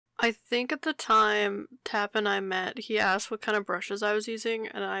I think at the time Tap and I met, he asked what kind of brushes I was using,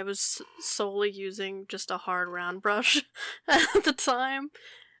 and I was solely using just a hard round brush at the time.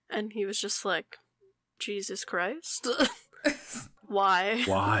 And he was just like, Jesus Christ. Why?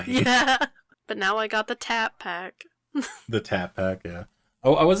 Why? Yeah. But now I got the Tap pack. The tap pack, yeah.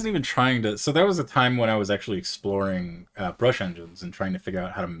 Oh, I wasn't even trying to. So that was a time when I was actually exploring brush engines and trying to figure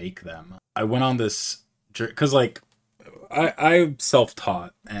out how to make them. I went on this because, like, I'm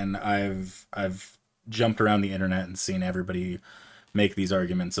self-taught and I've jumped around the internet and seen everybody make these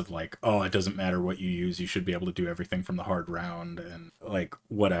arguments of like, oh, it doesn't matter what you use, you should be able to do everything from the hard round and like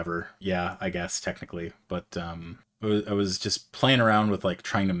whatever. Yeah, I guess technically, but I was just playing around with like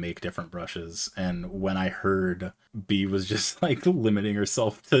trying to make different brushes, and when I heard B was just like limiting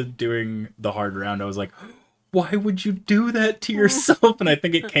herself to doing the hard round, I was like, why would you do that to yourself? And I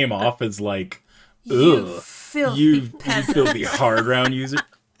think it came off as like, You ugh, filthy you peasant. filthy hard round user.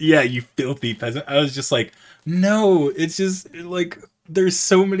 Yeah, you filthy peasant. I was just like, no, it's just like there's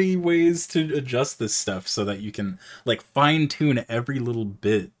so many ways to adjust this stuff so that you can like fine tune every little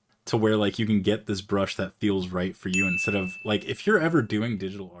bit to where like you can get this brush that feels right for you instead of like if you're ever doing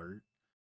digital art